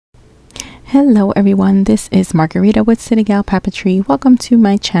Hello everyone, this is Margarita with CityGal Papeterie. Welcome to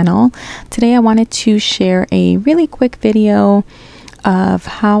my channel. Today I wanted to share a really quick video of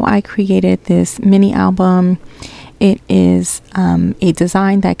how I created this mini album. It is a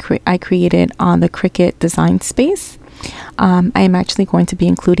design that I created on the Cricut design space. I am actually going to be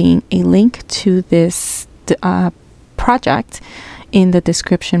including a link to this project in the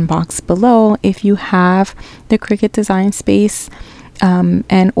description box below. If you have the Cricut design space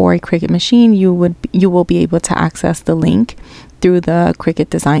and or a Cricut machine, you will be able to access the link through the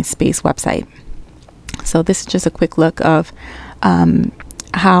Cricut design space website. So this is just a quick look of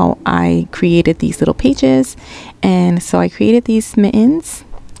how I created these little pages. And so I created these mittens.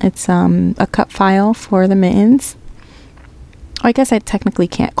 It's a cut file for the mittens. I guess I technically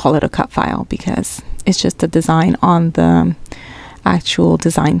can't call it a cut file because it's just a design on the actual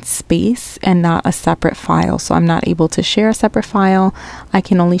design space and not a separate file. So I'm not able to share a separate file. I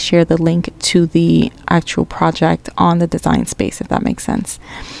can only share the link to the actual project on the design space, if that makes sense.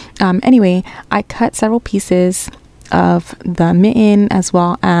 Anyway, I cut several pieces of the mitten as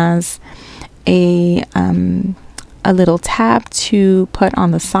well as a little tab to put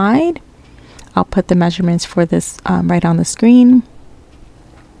on the side. I'll put the measurements for this right on the screen.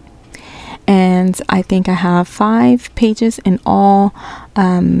 And I think I have 5 pages in all,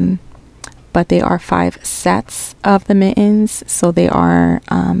 but they are 5 sets of the mittens, so they are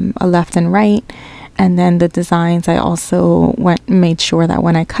a left and right. And then the designs, I also made sure that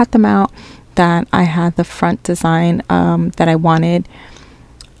when I cut them out that I had the front design that I wanted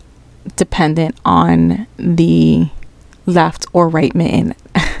dependent on the left or right mitten.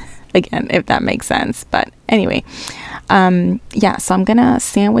 Again, if that makes sense. But anyway, yeah, so I'm gonna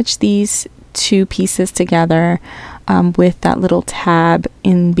sandwich these 2 pieces together with that little tab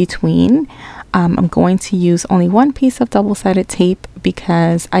in between. I'm going to use only 1 piece of double-sided tape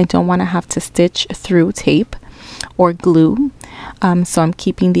because I don't want to have to stitch through tape or glue. So I'm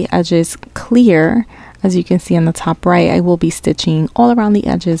keeping the edges clear. As you can see on the top right, I will be stitching all around the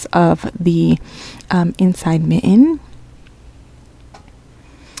edges of the inside mitten.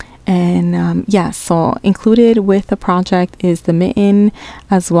 And yeah, so included with the project is the mitten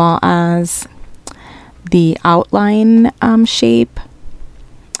as well as the outline shape.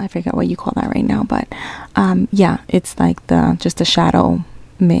 I forget what you call that right now, but yeah, it's like just a shadow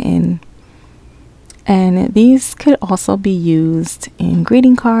mitten. And these could also be used in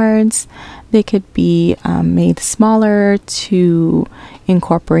greeting cards. They could be made smaller to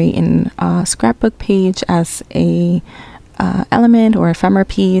incorporate in a scrapbook page as a element or ephemera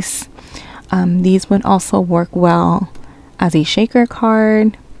piece. These would also work well as a shaker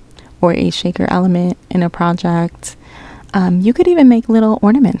card or a shaker element in a project. You could even make little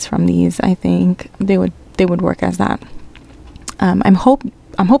ornaments from these. I think they would work as that. I'm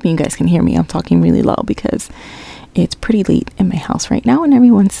hoping you guys can hear me. I'm talking really low because it's pretty late in my house right now and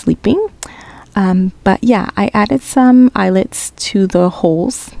everyone's sleeping. But yeah, I added some eyelets to the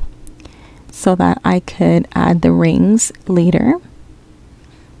holes so that I could add the rings later.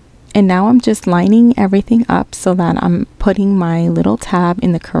 And now I'm just lining everything up so that I'm putting my little tab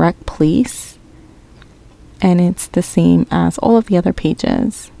in the correct place. And it's the same as all of the other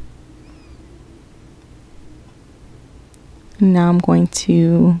pages. Now I'm going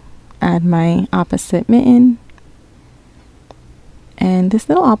to add my opposite mitten. And this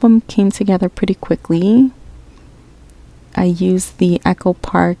little album came together pretty quickly. I used the Echo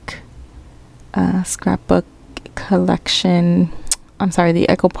Park scrapbook collection. I'm sorry, the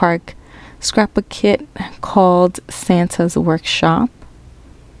Echo Park scrapbook kit called Santa's Workshop.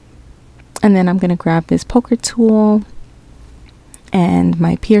 And then I'm going to grab this poker tool and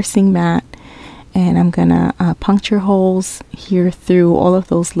my piercing mat, and I'm going to puncture holes here through all of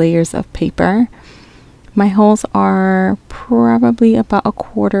those layers of paper. My holes are probably about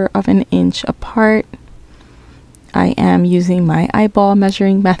 1/4 of an inch apart. I am using my eyeball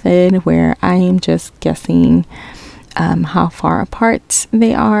measuring method where I am just guessing how far apart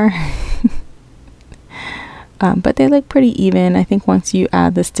they are. But they look pretty even. I think once you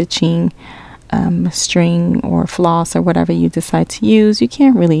add the stitching string or floss or whatever you decide to use, you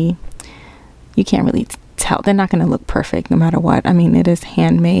can't really tell. They're not going to look perfect no matter what. I mean, it is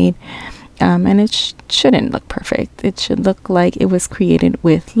handmade, and it shouldn't look perfect. It should look like it was created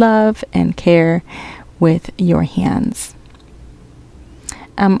with love and care with your hands.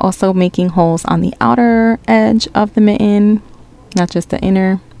 I'm also making holes on the outer edge of the mitten, not just the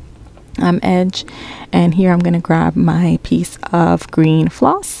inner edge. And here I'm going to grab my piece of green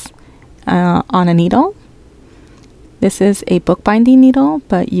floss on a needle. This is a bookbinding needle,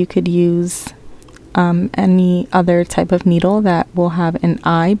 but you could use any other type of needle that will have an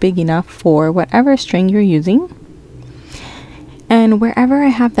eye big enough for whatever string you're using. And wherever I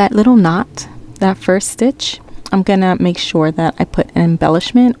have that little knot, that first stitch, I'm gonna make sure that I put an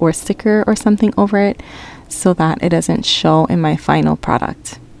embellishment or sticker or something over it so that it doesn't show in my final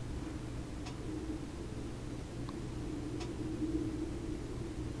product.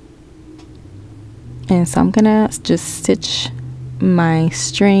 And so I'm gonna just stitch my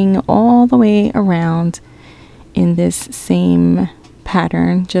string all the way around in this same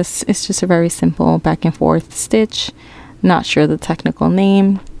pattern. It's just a very simple back and forth stitch. Not sure the technical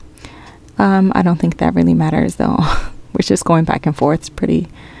name. I don't think that really matters though. We're just going back and forth. It's pretty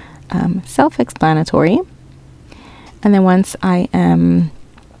self-explanatory. And then once I am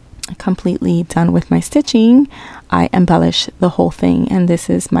completely done with my stitching, I embellish the whole thing. And this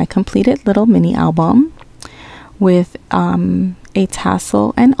is my completed little mini album with a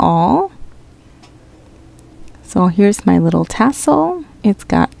tassel and all. So here's my little tassel. It's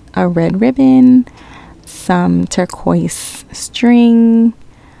got a red ribbon, some turquoise string,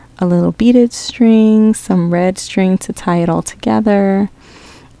 a little beaded string, some red string to tie it all together.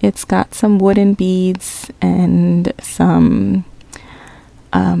 It's got some wooden beads and some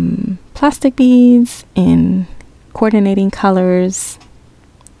plastic beads in coordinating colors.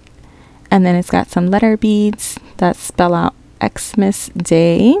 And then it's got some letter beads that spell out Xmas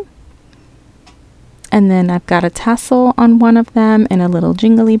Day. And then I've got a tassel on one of them and a little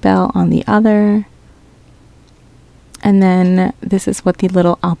jingly bell on the other. And then this is what the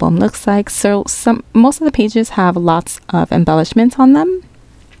little album looks like. So most of the pages have lots of embellishments on them.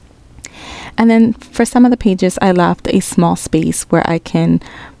 And then for some of the pages, I left a small space where I can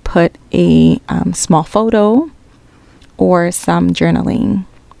put a small photo or some journaling.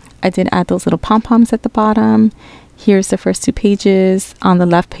 I did add those little pom-poms at the bottom. Here's the first two pages. On the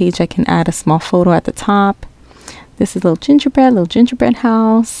left page, I can add a small photo at the top. This is little gingerbread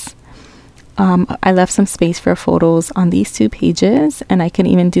house. I left some space for photos on these two pages, and I can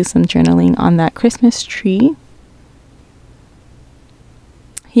even do some journaling on that Christmas tree.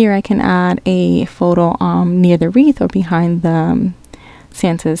 Here I can add a photo near the wreath or behind the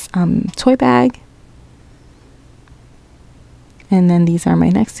Santa's toy bag. And then these are my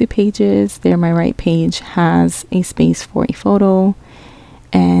next two pages. There, my right page has a space for a photo.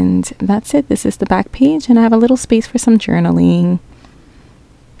 And that's it. This is the back page, and I have a little space for some journaling.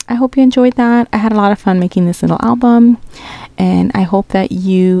 I hope you enjoyed that. I had a lot of fun making this little album, and I hope that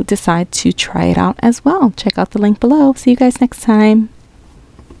you decide to try it out as well. Check out the link below. See you guys next time.